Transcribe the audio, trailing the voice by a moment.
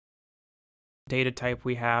data type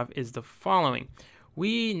we have is the following.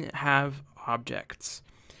 We have objects.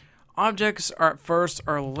 Objects are at first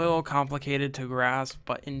are a little complicated to grasp,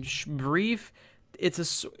 but in brief,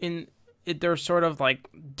 they're sort of like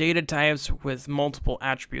data types with multiple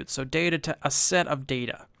attributes. So a set of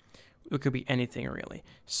data. It could be anything really.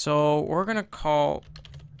 So we're gonna call,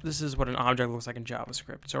 this is what an object looks like in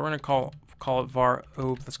JavaScript. So we're gonna call it var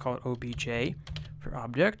let's call it obj for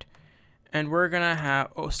object, and we're gonna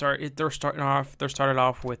have they're started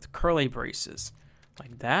off with curly braces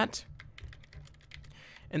like that.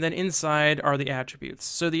 And then inside are the attributes.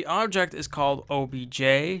 So the object is called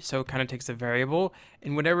obj, so it kind of takes a variable,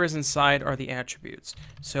 and whatever is inside are the attributes.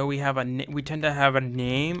 So we tend to have a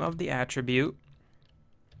name of the attribute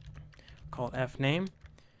called fName,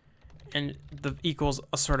 and the equals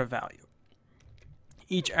a sort of value.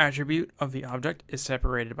 Each attribute of the object is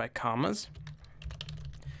separated by commas.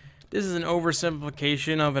 This is an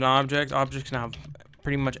oversimplification of an object. Objects can have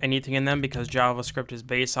pretty much anything in them because JavaScript is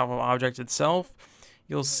based off of objects itself.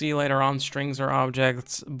 You'll see later on strings are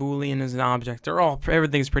objects, Boolean is an object.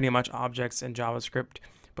 Everything's pretty much objects in JavaScript,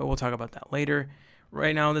 but we'll talk about that later.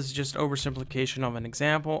 Right now, this is just oversimplification of an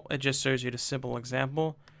example. It just shows you the simple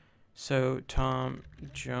example. So Tom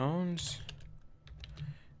Jones,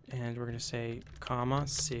 and we're gonna say comma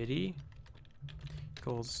city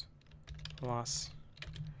equals Las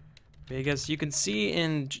Vegas. You can see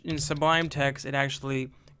in Sublime Text, it actually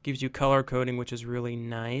gives you color coding, which is really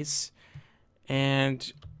nice.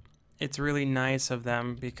 And it's really nice of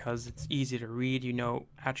them because it's easy to read. You know,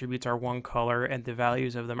 attributes are one color and the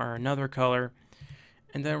values of them are another color.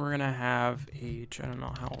 And then we're gonna have age. I don't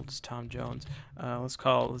know how old is Tom Jones. Let's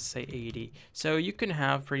say 80. So you can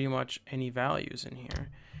have pretty much any values in here.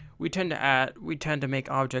 We tend to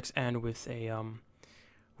make objects end with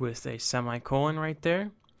a semicolon right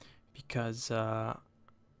there because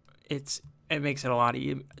it makes it a lot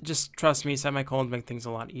easier. Just trust me, semicolons make things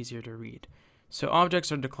a lot easier to read. So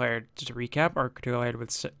objects are declared, just to recap, are declared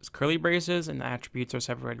with curly braces, and the attributes are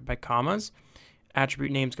separated by commas.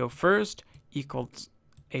 Attribute names go first, equals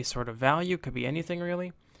a sort of value, could be anything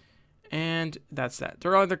really, and that's that.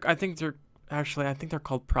 I think they're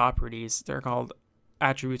called properties. They're called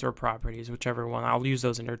attributes or properties, whichever one. I'll use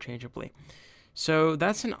those interchangeably. So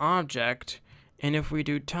that's an object, and if we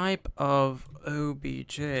do type of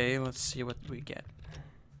obj, let's see what we get.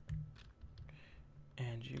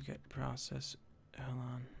 And you get process, hold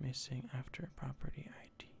on, missing after property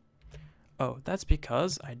ID. Oh, that's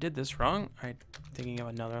because I did this wrong. I'm thinking of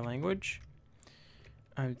another language.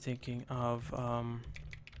 I'm thinking of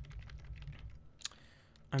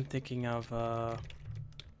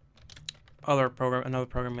another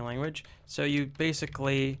programming language. So you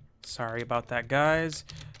basically, sorry about that, guys.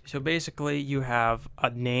 So basically you have a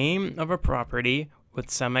name of a property with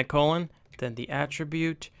semicolon, then the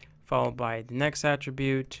attribute, followed by the next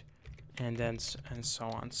attribute, and so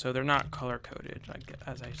on. So they're not color coded, like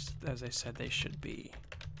as I said they should be.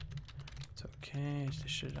 It's okay. They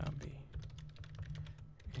should not be.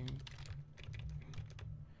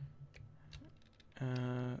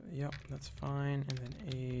 Yep, that's fine. And then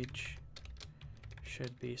age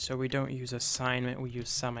should be. So we don't use assignment. We use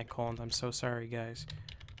semicolons. I'm so sorry, guys.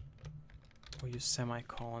 We use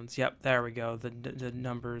semicolons. Yep, there we go. The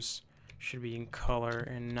numbers should be in color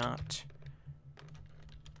and not.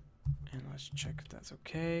 And let's check if that's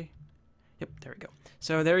okay. Yep, there we go.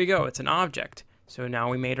 So there you go. It's an object. So now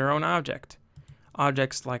we made our own object.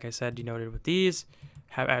 Objects, like I said, denoted with these,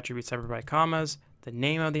 have attributes separated by commas. The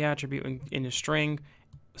name of the attribute in a string,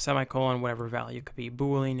 semicolon, whatever value. It could be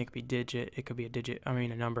Boolean, it could be digit, it could be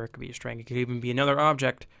a number, it could be a string. It could even be another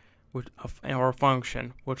object or a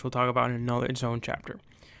function, which we'll talk about in its own chapter.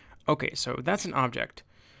 Okay, so that's an object.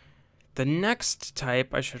 The next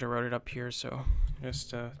type, I should have wrote it up here, so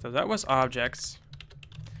that was objects.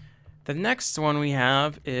 The next one we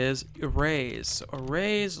have is arrays. So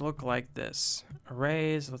arrays look like this.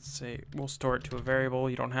 Arrays, let's say, we'll store it to a variable.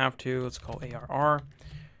 You don't have to. Let's call ARR.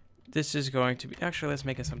 This is going to be, actually, let's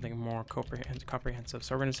make it something more comprehensive.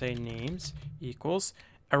 So we're going to say names equals.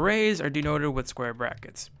 Arrays are denoted with square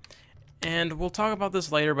brackets. And we'll talk about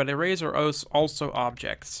this later, but arrays are also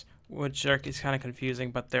objects, which is kind of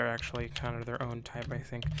confusing, but they're actually kind of their own type, I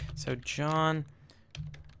think. So John,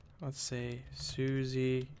 let's say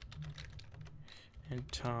Susie, and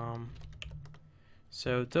Tom.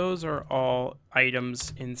 So those are all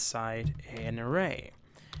items inside an array.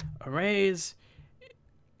 Arrays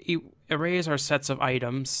are sets of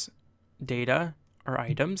items, data or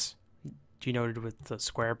items, denoted with the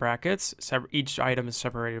square brackets. Each item is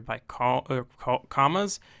separated by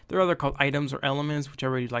commas. There are other called items or elements,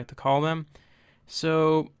 whichever you'd like to call them.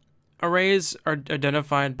 So arrays are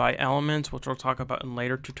identified by elements, which we'll talk about in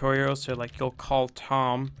later tutorials. So like you'll call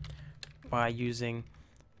Tom by using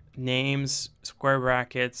names, square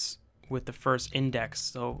brackets with the first index.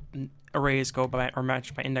 So arrays go by or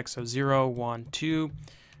matched by index. So 0, 1, 2.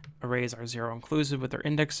 Arrays are 0 inclusive with their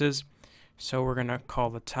indexes. So we're going to call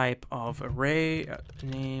the type of array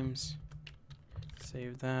names.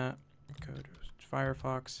 Save that. Go to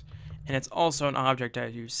Firefox. And it's also an object,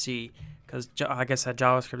 as you see, because like I said,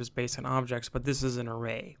 JavaScript is based on objects, but this is an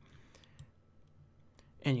array.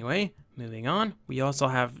 Anyway, moving on. We also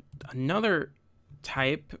have another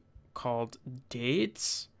type called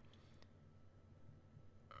dates.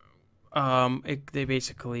 They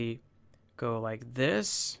basically go like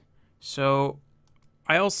this. So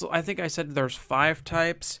I think I said there's 5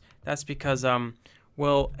 types. That's because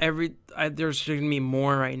well, there's going to be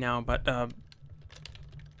more right now, but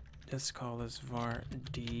let's call this var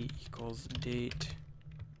d equals date,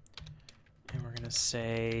 and we're gonna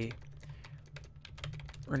say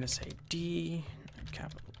d,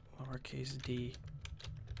 capital lowercase d,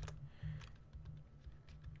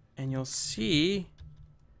 and you'll see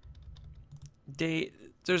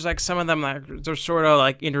there's like some of them that they're sort of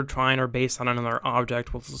like intertwined or based on another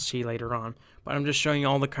object, we'll see later on, but I'm just showing you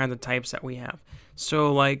all the kinds of types that we have.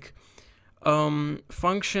 So like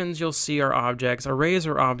functions you'll see are objects, arrays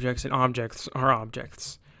are objects, and objects are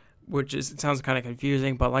objects, it sounds kind of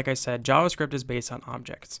confusing, but like I said, JavaScript is based on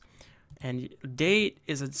objects. And date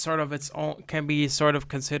is sort of its own, can be sort of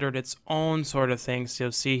considered its own sort of thing. So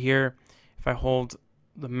you'll see here, if I hold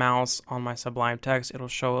the mouse on my Sublime Text, it'll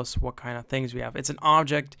show us what kind of things we have. It's an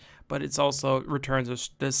object, but it's also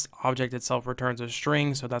this object itself returns a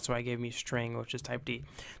string, so that's why I gave me string, which is type D.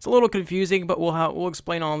 It's a little confusing, but we'll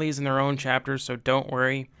explain all these in their own chapters, so don't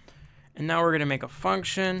worry. And now we're gonna make a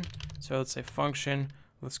function. So let's say function.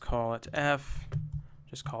 Let's call it f.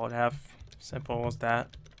 Just call it f. Simple as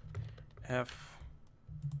that. F.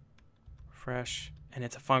 Refresh, and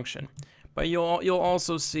it's a function. But you'll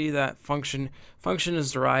also see that function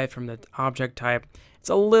is derived from the object type. It's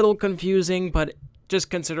a little confusing, but just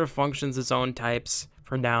consider functions its own types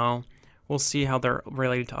for now. We'll see how they're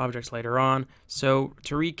related to objects later on. So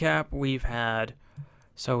to recap, we've had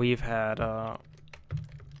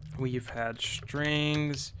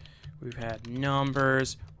strings, we've had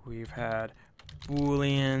numbers, we've had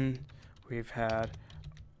Boolean, we've had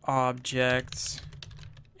objects,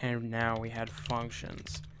 and now we had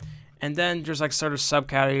functions. And then there's like sort of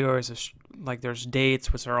subcategories, like there's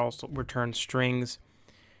dates, which are also return strings,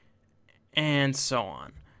 and so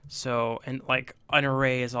on. So, and like an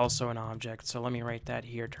array is also an object. So let me write that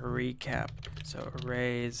here to recap. So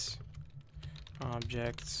arrays,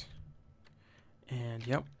 objects, and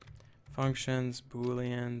yep, functions,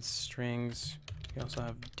 Booleans, strings. We also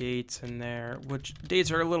have dates in there, which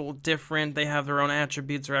dates are a little different. They have their own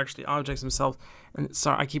attributes. They're actually objects themselves. And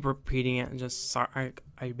sorry, I keep repeating it, and just sorry,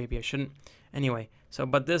 maybe I shouldn't. Anyway, so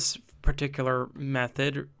but this particular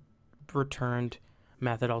method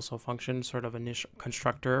also function, sort of initial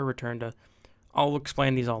constructor returned a. I'll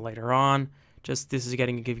explain these all later on. Just this is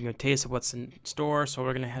giving you a taste of what's in store. So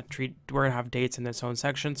we're gonna have dates in its own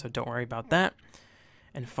section. So don't worry about that.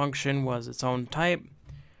 And function was its own type.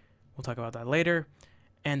 We'll talk about that later.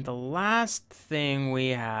 And the last thing we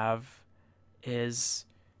have is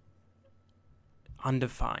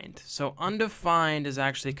undefined. So undefined is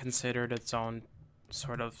actually considered its own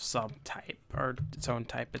sort of subtype, or its own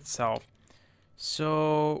type itself.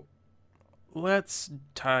 So let's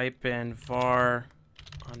type in var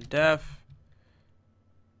undef.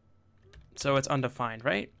 So it's undefined,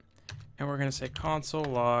 right? And we're going to say console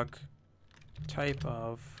log type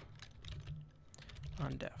of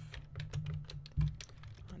undef.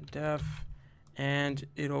 And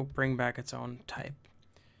it'll bring back its own type.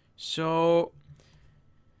 So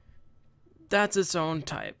that's its own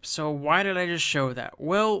type. So why did I just show that?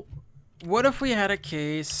 Well, what if we had a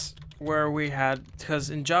case where we had, because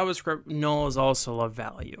in JavaScript, null is also a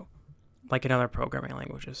value, like in other programming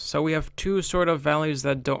languages. So we have two sort of values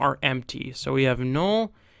that are empty. So we have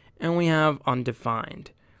null and we have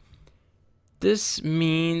undefined. This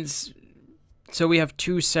means, so we have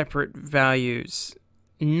two separate values.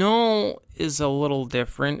 Null is a little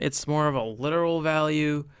different. It's more of a literal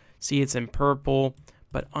value. See, it's in purple.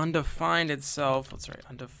 But undefined itself, let's write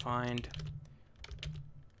undefined.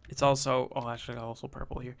 It's also, oh, actually also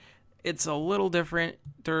purple here. It's a little different.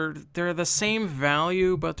 They're the same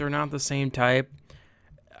value, but they're not the same type.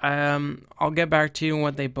 I'll get back to you on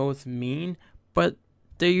what they both mean, but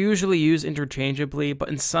they're usually used interchangeably, but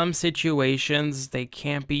in some situations they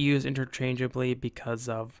can't be used interchangeably because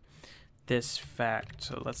of this fact.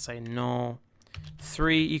 So let's say null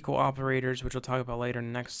three equal operators, which we'll talk about later in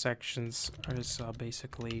the next sections, is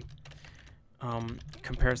basically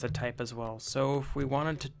compares the type as well. So if we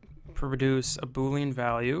wanted to produce a Boolean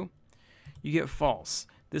value, you get false.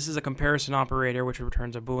 This is a comparison operator which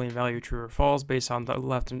returns a Boolean value true or false based on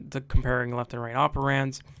the comparing left and right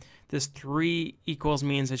operands. This 3 equals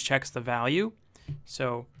means it checks the value.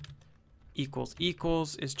 So equals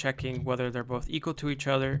equals is checking whether they're both equal to each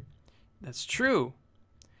other. That's true.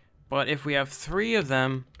 But if we have 3 of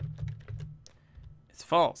them, it's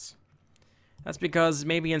false. That's because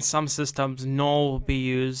maybe in some systems null will be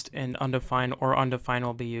used and undefined, or undefined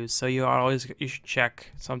will be used. So you should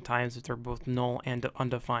check sometimes if they're both null and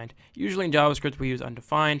undefined. Usually in JavaScript we use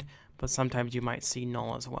undefined, but sometimes you might see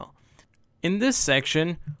null as well. In this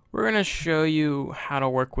section, we're going to show you how to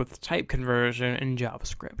work with type conversion in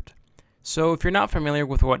JavaScript. So if you're not familiar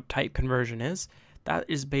with what type conversion is, that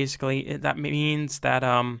means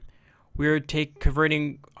that we're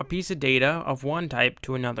converting a piece of data of one type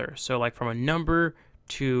to another. So like from a number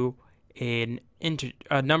to a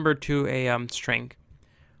string.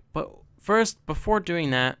 But first, before doing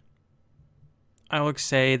that, I will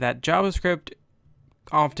say that JavaScript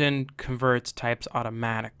often converts types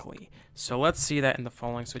automatically. So let's see that in the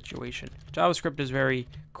following situation. JavaScript is very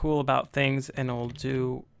cool about things, and it'll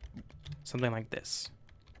do something like this.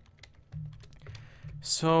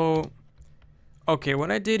 So okay,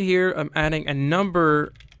 what I did here, I'm adding a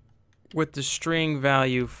number with the string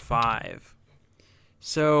value 5.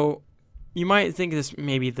 So you might think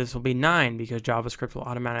maybe this will be 9 because JavaScript will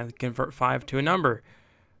automatically convert 5 to a number.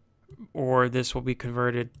 Or this will be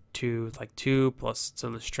converted to like 2 plus, so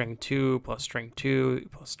the string 2 plus string 2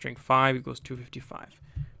 plus string 5 equals 255.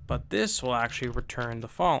 But this will actually return the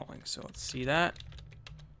following. So let's see that.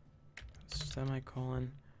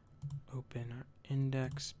 Semicolon, open our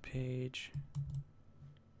index page.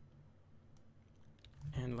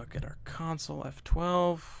 And look at our console,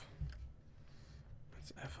 F12,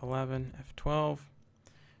 that's F11, F12,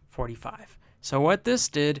 45. So what this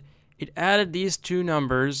did, it added these two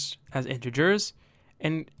numbers as integers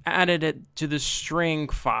and added it to the string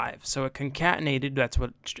 5. So it concatenated, that's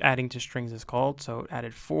what adding to strings is called. So it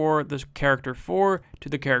added the character 4 to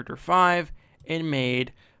the character 5 and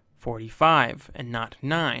made 45 and not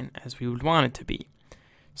 9 as we would want it to be.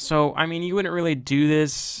 So, I mean, you wouldn't really do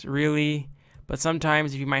this, really. But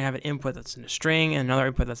sometimes if you might have an input that's in a string and another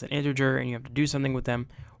input that's an integer and you have to do something with them,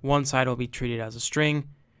 one side will be treated as a string.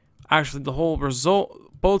 Actually, the whole result,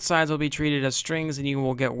 both sides will be treated as strings and you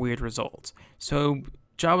will get weird results. So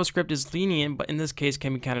JavaScript is lenient, but in this case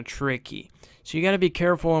can be kind of tricky. So you got to be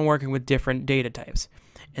careful when working with different data types.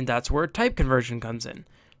 And that's where type conversion comes in.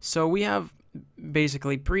 So we have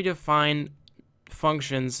basically predefined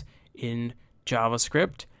functions in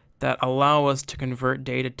JavaScript that allow us to convert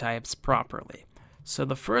data types properly. So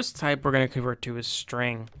the first type we're going to convert to is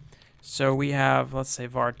string. So we have, let's say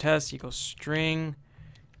var test equals string.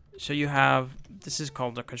 So you have, this is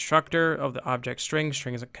called the constructor of the object string.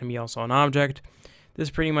 String can be also an object.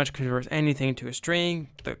 This pretty much converts anything to a string.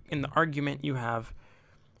 In the argument you have,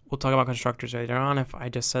 we'll talk about constructors later on. If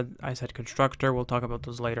I said constructor, we'll talk about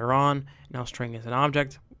those later on. Now string is an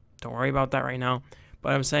object. Don't worry about that right now.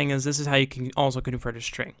 What I'm saying is this is how you can also convert a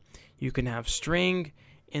string. You can have string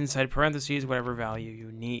inside parentheses, whatever value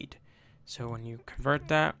you need. So when you convert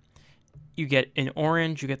that, you get in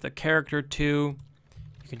orange, you get the character 2.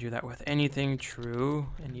 You can do that with anything, true,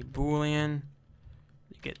 any Boolean.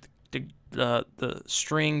 You get the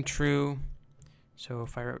string true. So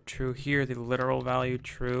if I wrote true here, the literal value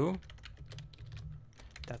true,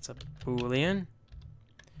 that's a Boolean.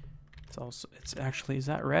 It's actually, is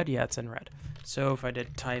that red? Yeah, it's in red. So if I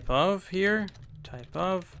did type of here, type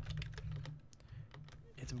of,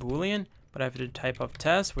 it's Boolean. But if I did type of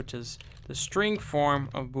test, which is the string form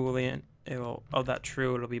of Boolean, of that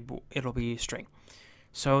true, it'll be string.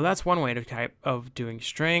 So that's one way of doing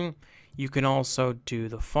string. You can also do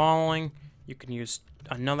the following. You can use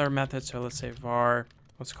another method. So let's say var,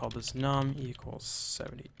 let's call this num equals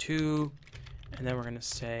 72. And then we're going to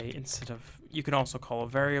say, you can also call a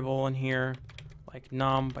variable in here, like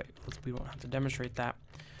num, but we won't have to demonstrate that.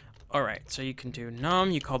 All right, so you can do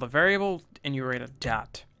num, you call the variable, and you write a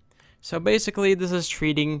dot. So basically, this is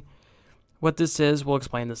treating, what this is, we'll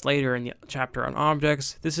explain this later in the chapter on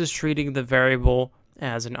objects. This is treating the variable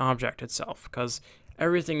as an object itself, because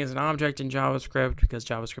everything is an object in JavaScript, because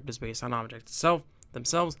JavaScript is based on objects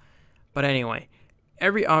themselves. But anyway,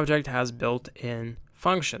 every object has built-in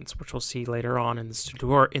functions, which we'll see later on in this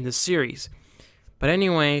tutorial, in this series. But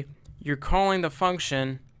anyway, you're calling the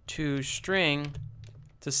function to string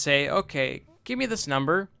to say, okay, give me this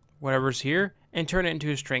number, whatever's here, and turn it into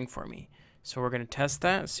a string for me. So we're going to test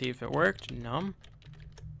that, see if it worked. Num.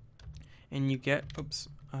 And you get, oops,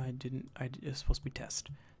 it's supposed to be test.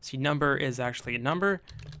 See, number is actually a number.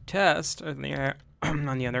 Test, on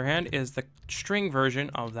the other hand, is the string version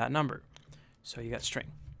of that number. So you got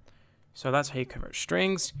string. So that's how you convert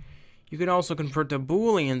strings. You can also convert to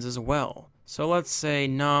Booleans as well. So let's say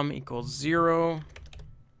num equals 0.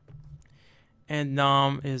 And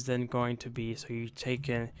num is then going to be, so you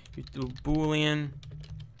do Boolean.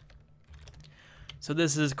 So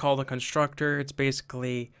this is called a constructor. It's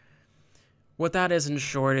basically, what that is in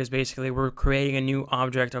short is basically we're creating a new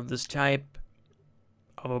object of this type,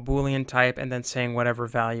 of a Boolean type, and then saying whatever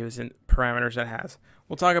values and parameters it has.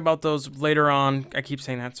 We'll talk about those later on. I keep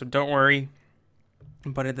saying that, so don't worry.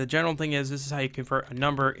 But the general thing is, this is how you convert a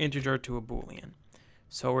number integer to a Boolean.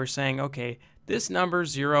 So we're saying, okay, this number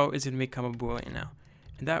 0 is going to become a Boolean now.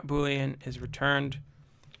 And that Boolean is returned.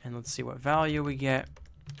 And let's see what value we get.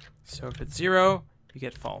 So if it's 0, you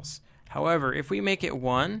get false. However, if we make it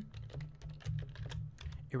 1,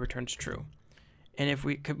 it returns true. And if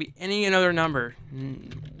we could be any other number,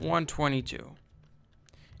 122,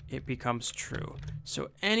 it becomes true. So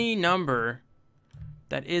any number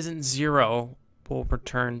that isn't 0 will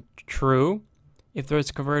return true if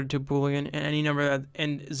it's converted to Boolean, and any number that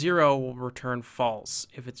and 0 will return false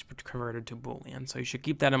if it's converted to Boolean. So you should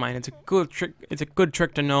keep that in mind. It's a good trick. It's a good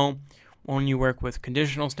trick to know when you work with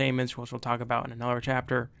conditional statements, which we'll talk about in another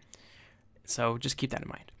chapter. So just keep that in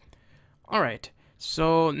mind. All right.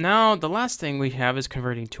 So now the last thing we have is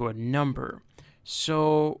converting to a number.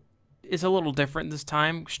 So it's a little different this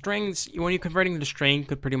time. Strings, when you're converting to string,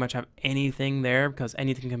 could pretty much have anything there because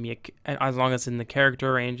anything can be, as long as it's in the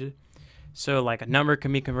character range. So like a number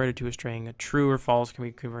can be converted to a string, a true or false can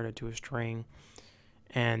be converted to a string,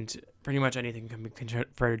 and pretty much anything can be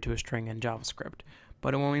converted to a string in JavaScript.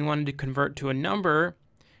 But when we wanted to convert to a number,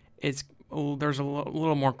 there's a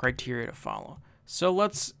little more criteria to follow. So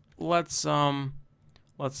let's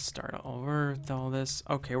start over with all this.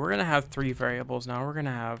 Okay, we're gonna have 3 variables now. We're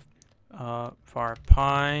gonna have var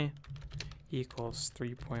pi equals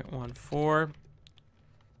 3.14,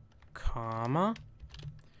 comma.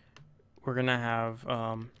 We're gonna have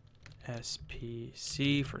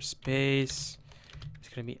spc for space. It's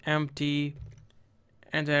gonna be empty,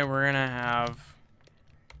 and then we're gonna have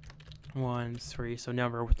 1, 3, so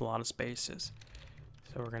number with a lot of spaces.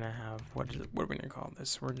 So we're gonna have, what are we gonna call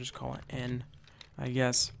this? We're just calling it n, I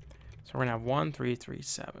guess. So we're gonna have 1, 3, 3,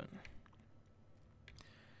 7.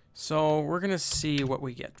 So we're gonna see what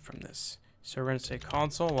we get from this. So we're gonna say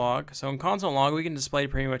console log. So in console log, we can display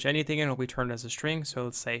pretty much anything and it'll be turned as a string. So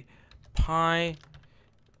let's say pi.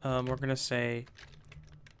 We're gonna say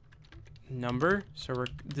number. So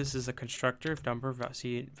this is a constructor of number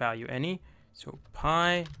value any. So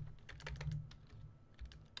pi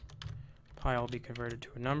will be converted to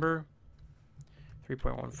a number.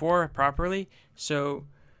 3.14 properly. So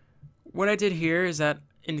what I did here is that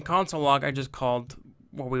in the console log, I just called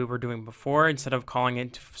what we were doing before. Instead of calling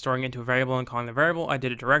it, storing it into a variable and calling the variable, I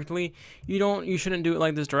did it directly. You shouldn't do it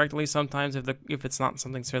like this directly. Sometimes if it's not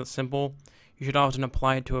something so simple, you should often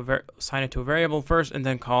apply it to assign it to a variable first and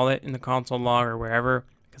then call it in the console log or wherever,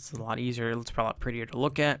 because it's a lot easier. It's a lot prettier to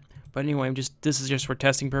look at. But anyway, this is just for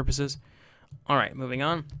testing purposes. All right, moving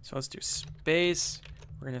on. So let's do space.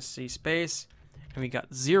 We're gonna see space, and we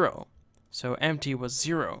got 0. So empty was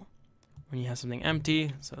 0 when you have something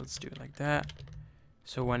empty. So let's do it like that.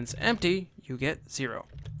 So when it's empty, you get 0.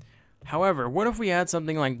 However, what if we add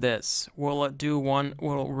something like this? Will it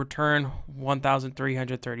return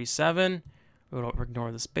 1,337? Will it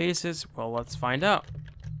ignore the spaces? Well, let's find out.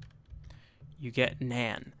 You get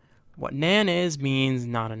nan. What nan means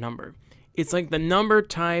not a number. It's like the number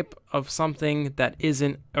type of something that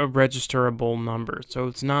isn't a registerable number. So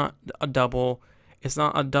it's not a double. It's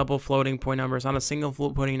not a double floating point number. It's not a single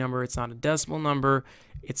floating number. It's not a decimal number.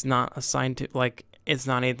 It's not assigned to, like, it's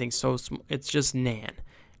not anything so small. It's just nan.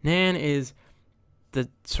 Nan is the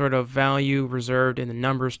sort of value reserved in the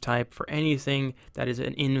numbers type for anything that is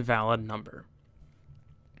an invalid number.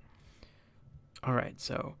 All right,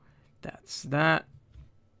 so that's that.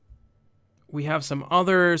 We have some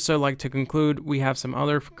other, so like to conclude, we have some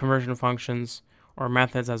other conversion functions or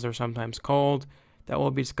methods as they're sometimes called that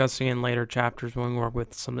we'll be discussing in later chapters when we work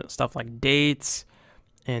with some stuff like dates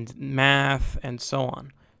and math and so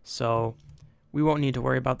on. So we won't need to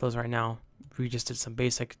worry about those right now. We just did some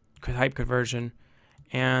basic type conversion.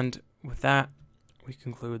 And with that, we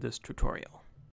conclude this tutorial.